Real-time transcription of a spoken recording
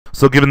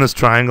So given this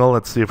triangle,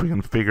 let's see if we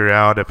can figure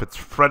out if it's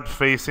front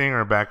facing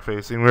or back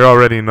facing. We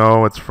already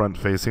know it's front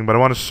facing, but I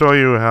want to show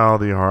you how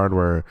the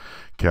hardware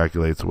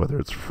calculates whether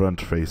it's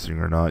front facing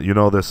or not. You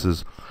know, this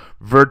is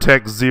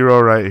vertex 0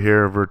 right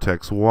here,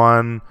 vertex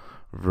 1,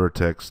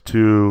 vertex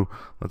 2.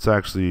 Let's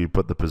actually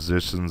put the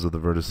positions of the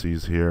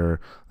vertices here.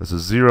 This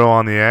is 0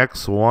 on the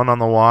x, 1 on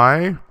the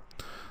y.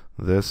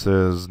 This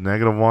is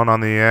 -1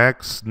 on the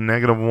x,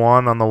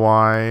 -1 on the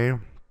y.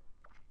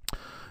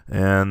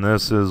 And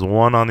this is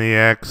 1 on the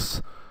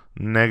x,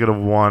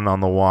 -1 on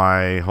the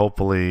y.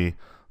 Hopefully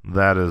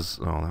that is,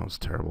 oh, that was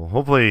terrible.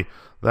 Hopefully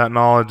that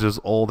knowledge is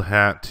old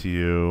hat to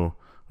you.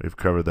 We've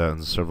covered that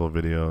in several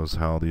videos,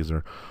 how these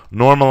are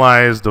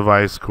normalized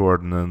device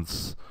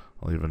coordinates.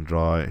 I'll even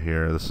draw it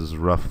here. This is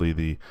roughly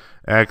the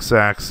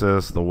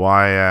x-axis. The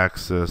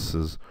y-axis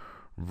is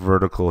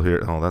vertical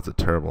here. Oh, that's a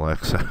terrible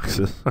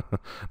x-axis.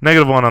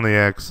 -1 on the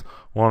x,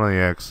 1 on the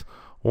x,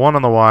 1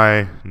 on the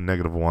y,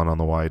 -1 on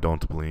the y.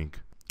 Don't blink.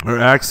 Our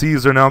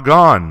axes are now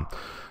gone.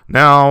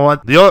 Now,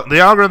 what the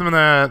algorithm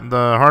that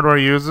the hardware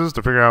uses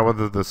to figure out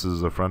whether this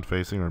is a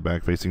front-facing or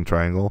back-facing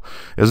triangle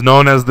is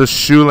known as the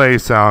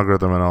shoelace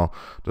algorithm, and I'll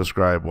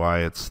describe why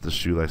it's the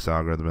shoelace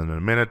algorithm in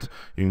a minute.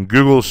 You can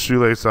Google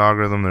shoelace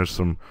algorithm. There's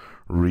some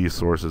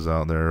resources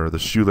out there, or the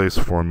shoelace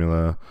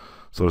formula,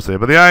 so to say.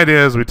 But the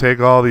idea is we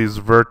take all these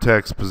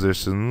vertex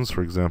positions,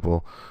 for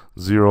example,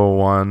 0,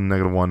 1,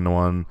 -1,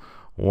 1,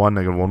 1,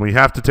 -1. We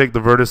have to take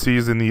the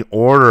vertices in the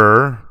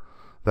order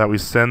that we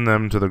send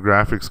them to the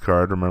graphics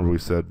card. Remember, we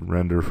said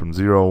render from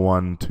 0,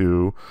 1,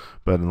 2,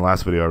 but in the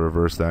last video I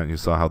reversed that and you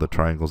saw how the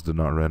triangles did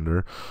not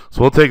render.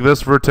 So we'll take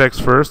this vertex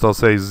first. I'll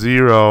say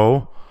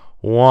 0,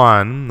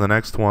 1. The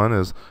next one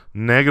is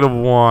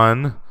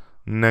 -1,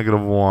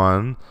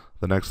 -1.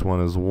 The next one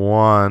is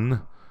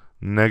 1,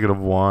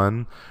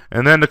 -1.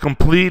 And then to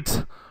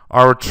complete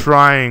our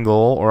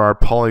triangle, or our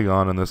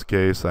polygon in this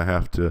case, I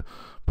have to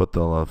put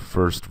the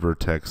first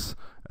vertex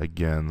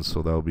again.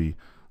 So that'll be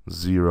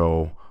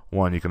 0,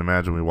 1. You can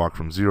imagine we walk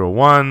from 0,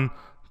 1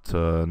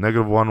 to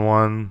 -1,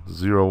 1,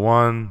 0,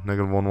 1,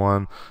 -1,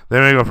 1.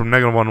 Then we go from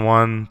 -1,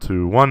 1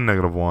 to 1,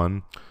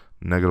 -1,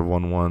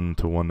 -1, 1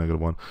 to 1,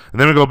 -1.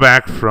 And then we go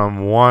back from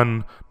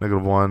 1,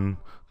 -1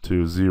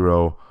 to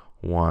 0,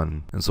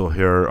 1. And so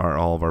here are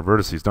all of our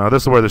vertices. Now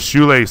this is where the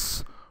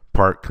shoelace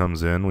part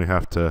comes in. We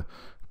have to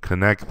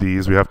connect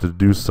these. We have to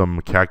do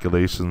some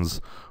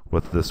calculations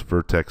with this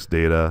vertex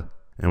data.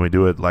 And we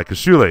do it like a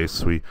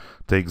shoelace. We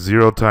take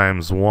 0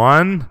 times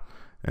 1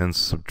 and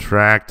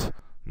subtract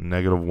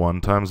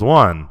 -1 times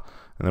 1.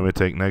 And then we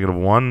take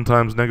 -1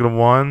 times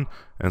 -1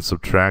 and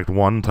subtract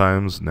 1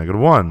 times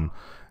 -1.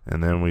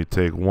 And then we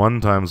take 1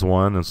 times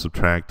 1 and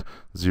subtract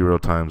 0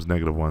 times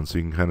 -1. So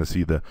you can kind of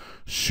see the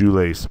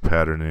shoelace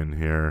pattern in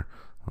here.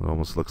 It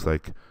almost looks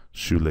like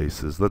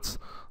shoelaces. Let's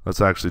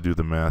actually do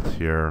the math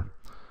here.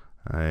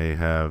 I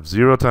have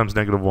 0 times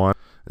 -1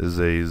 is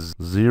a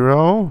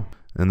 0.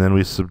 And then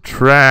we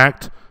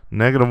subtract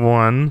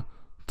 -1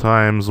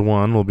 times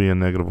 1 will be a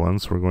 -1,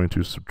 so we're going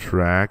to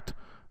subtract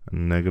a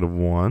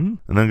 -1.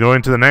 And then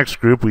going to the next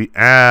group, we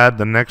add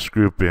the next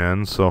group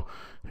in. So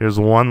here's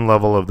one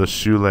level of the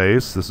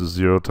shoelace. This is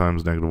 0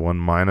 times -1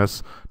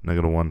 minus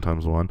 -1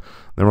 times 1.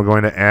 Then we're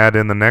going to add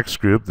in the next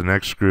group. The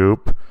next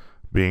group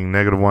being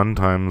 -1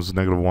 times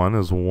 -1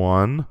 is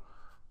 1.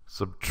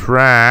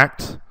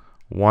 Subtract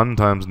 1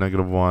 times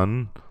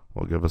 -1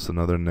 will give us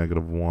another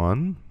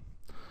 -1.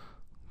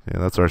 Okay,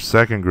 that's our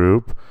second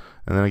group.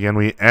 And then again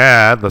we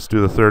add, let's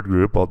do the third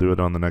group, I'll do it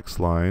on the next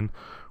line.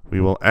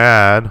 We will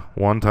add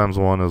 1 times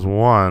 1 is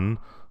 1,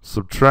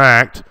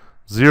 subtract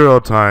 0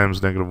 times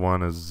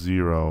 -1 is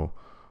 0,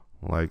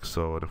 like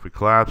so. And if we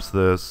collapse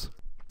this,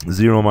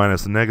 0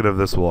 minus negative,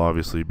 this will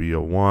obviously be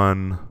a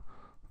 1.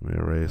 Let me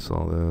erase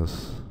all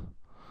this.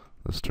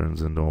 This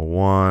turns into a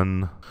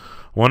 1.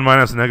 1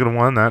 minus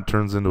 -1, that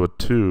turns into a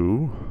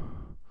 2.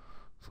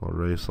 So I'll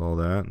erase all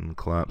that and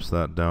collapse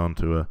that down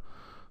to a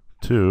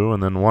 2,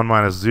 and then 1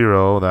 minus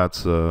 0,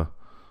 that's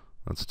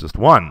just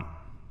 1.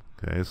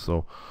 Okay,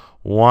 so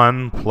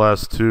 1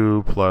 plus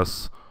 2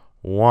 plus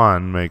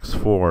 1 makes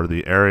 4.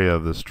 The area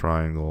of this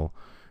triangle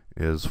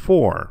is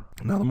 4.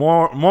 Now the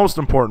most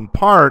important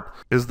part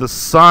is the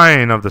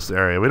sign of this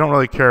area. We don't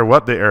really care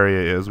what the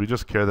area is, we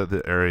just care that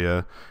the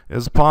area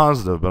is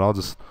positive. But I'll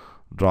just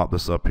drop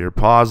this up here,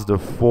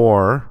 positive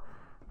 4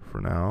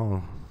 for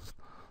now.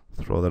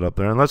 Throw that up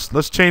there, and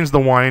let's change the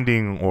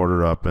winding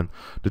order up. And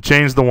to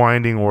change the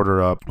winding order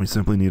up, we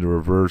simply need to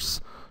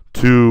reverse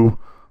 2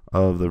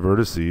 of the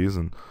vertices.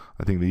 And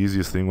I think the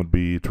easiest thing would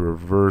be to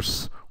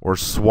reverse or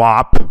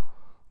swap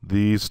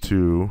these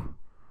 2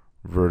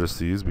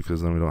 vertices,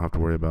 because then we don't have to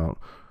worry about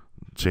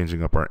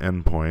changing up our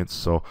endpoints.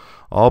 So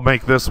I'll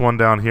make this one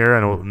down here,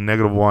 and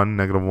 -1,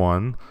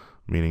 -1,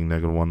 meaning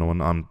 -1 to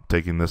 1. I'm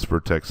taking this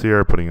vertex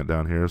here, putting it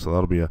down here, so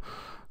that'll be a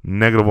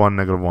 -1,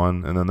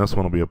 -1, and then this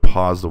one will be a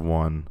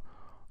 +1,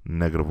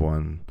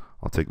 -1.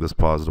 I'll take this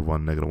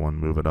 +1, -1,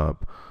 move it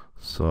up.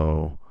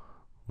 So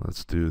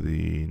let's do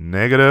the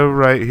negative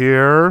right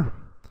here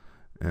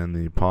and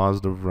the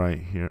positive right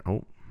here.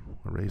 Oh,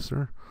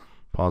 eraser.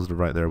 positive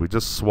right there. We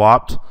just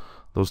swapped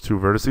those two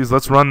vertices.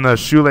 Let's run the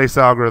shoelace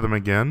algorithm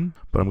again,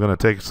 but I'm going to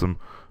take some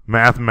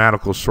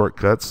mathematical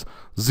shortcuts.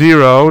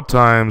 0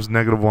 times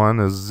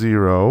 -1 is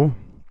 0.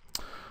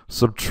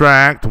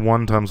 Subtract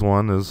 1 times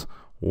 1 is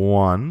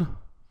 1.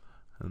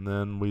 And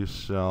then we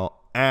shall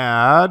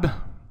add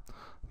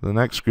the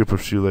next group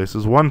of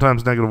shoelaces. 1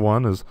 times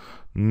 -1 is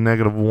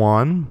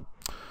 -1.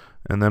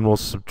 And then we'll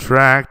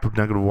subtract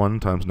 -1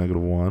 times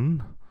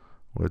 -1,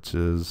 which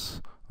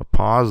is a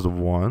positive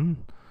 1.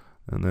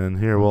 And then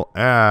here we'll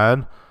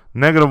add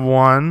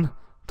 -1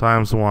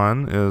 times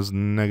 1 is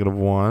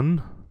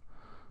 -1.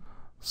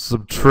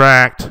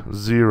 Subtract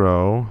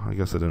 0. I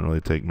guess I didn't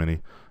really take many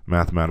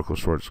mathematical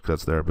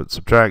shortcuts there, but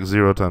subtract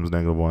 0 times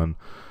 -1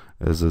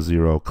 is a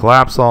 0.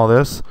 Collapse all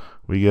this.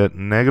 We get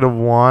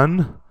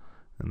 -1,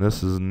 and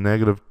this is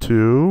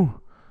 -2,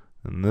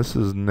 and this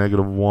is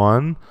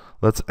 -1.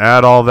 Let's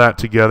add all that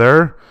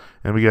together,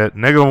 and we get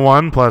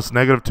 -1 plus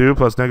 -2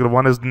 plus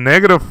 -1 is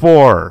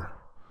 -4.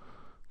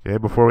 Okay,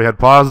 before we had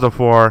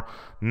 +4,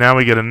 now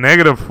we get a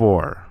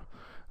 -4.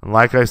 And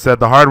like I said,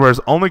 the hardware is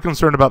only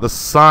concerned about the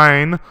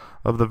sign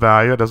of the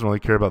value. It doesn't really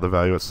care about the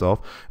value itself.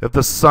 If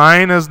the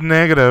sign is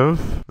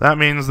negative, that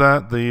means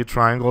that the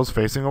triangle is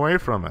facing away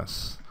from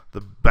us.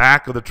 The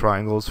back of the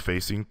triangle is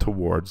facing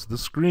towards the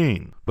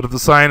screen. But if the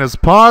sign is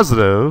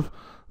positive,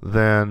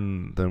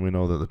 then we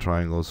know that the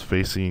triangle is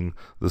facing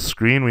the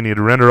screen. We need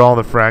to render all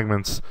the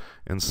fragments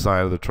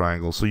inside of the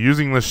triangle. So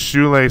using the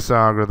shoelace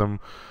algorithm,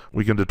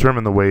 we can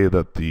determine the way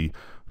that the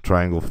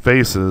triangle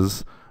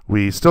faces.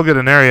 We still get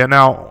an area.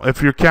 Now,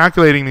 if you're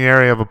calculating the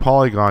area of a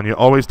polygon, you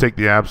always take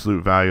the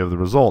absolute value of the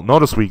result.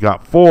 Notice we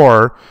got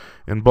 4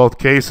 in both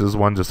cases.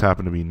 One just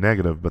happened to be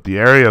negative, but the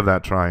area of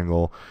that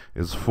triangle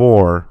is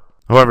 4.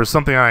 However,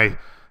 something I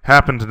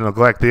happen to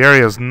neglect, the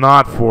area is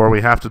not 4.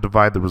 We have to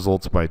divide the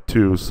results by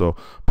 2. So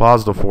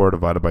 +4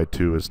 divided by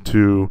 2 is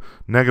 2.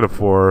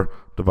 -4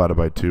 divided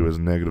by 2 is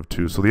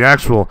 -2. So the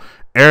actual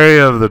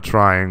area of the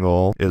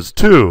triangle is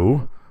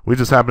 2. We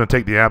just happen to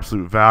take the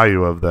absolute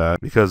value of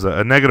that because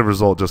a negative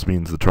result just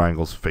means the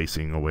triangle's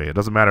facing away. It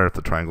doesn't matter if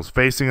the triangle's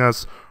facing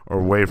us or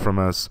away from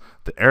us.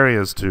 The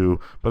area is 2.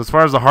 But as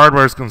far as the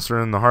hardware is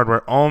concerned, the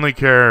hardware only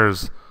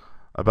cares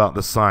about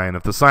the sign.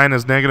 If the sign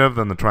is negative,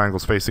 then the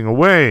triangle's facing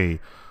away.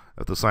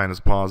 If the sign is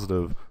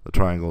positive, the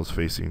triangle is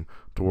facing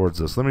towards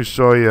us. Let me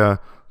show you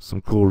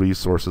some cool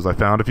resources I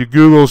found. If you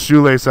Google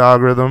shoelace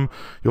algorithm,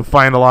 you'll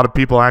find a lot of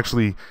people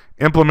actually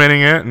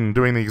implementing it and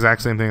doing the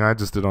exact same thing I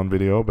just did on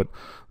video. But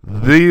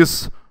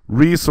these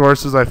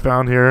resources I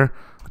found here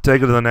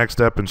take it to the next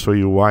step and show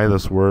you why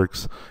this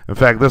works. In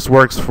fact, this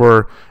works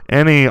for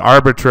any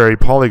arbitrary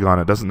polygon.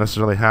 It doesn't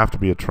necessarily have to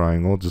be a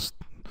triangle. Just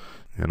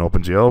in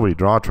OpenGL, we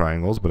draw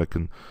triangles, but it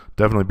can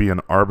definitely be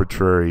an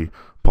arbitrary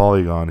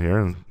polygon here.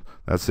 And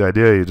that's the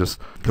idea. You just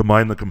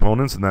combine the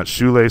components in that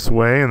shoelace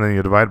way, and then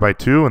you divide by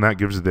 2, and that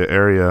gives you the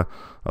area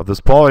of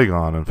this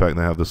polygon. In fact,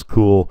 they have this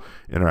cool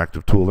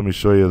interactive tool. Let me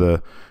show you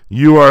the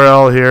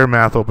URL here,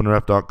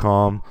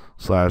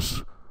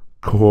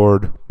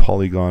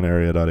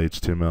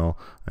 mathopenref.com/chord_polygon_area.html.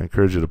 I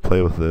encourage you to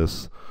play with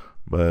this.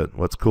 But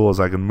what's cool is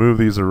I can move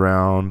these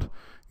around.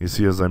 You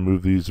see as I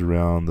move these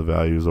around, the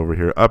values over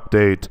here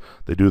update.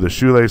 They do the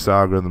shoelace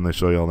algorithm. They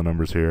show you all the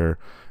numbers here.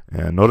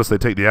 And notice they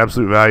take the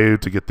absolute value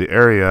to get the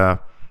area.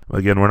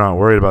 Again, we're not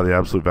worried about the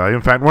absolute value.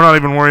 In fact, we're not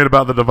even worried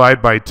about the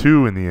divide by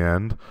 2 in the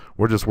end.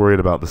 We're just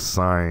worried about the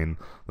sign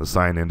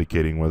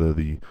indicating whether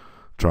the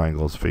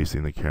triangle is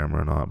facing the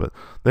camera or not. But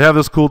they have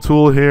this cool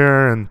tool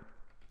here, and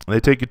they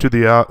take you to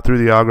the through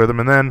the algorithm.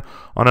 And then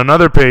on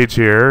another page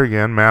here,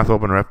 again,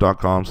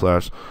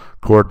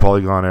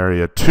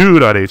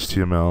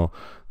 mathopenref.com/chord_polygon_area2.html,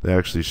 they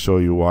actually show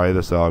you why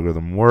this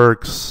algorithm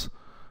works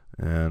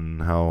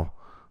and how,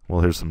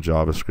 well, here's some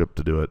JavaScript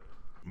to do it.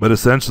 But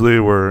essentially,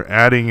 we're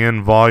adding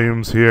in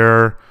volumes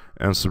here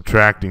and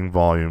subtracting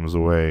volumes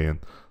away, and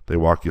they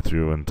walk you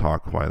through and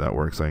talk why that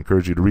works. I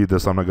encourage you to read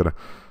this. I'm not going to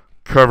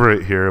cover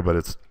it here, but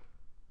it's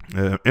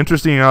an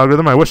interesting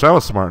algorithm. I wish I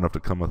was smart enough to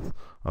come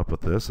up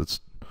with this. It's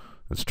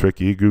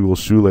tricky. Google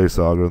shoelace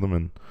algorithm,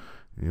 and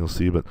you'll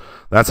see. But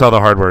that's how the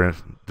hardware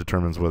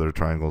determines whether a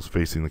triangle is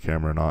facing the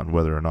camera or not, and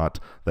whether or not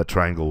that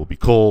triangle will be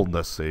cold,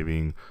 thus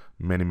saving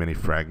many, many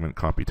fragment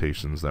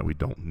computations that we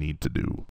don't need to do.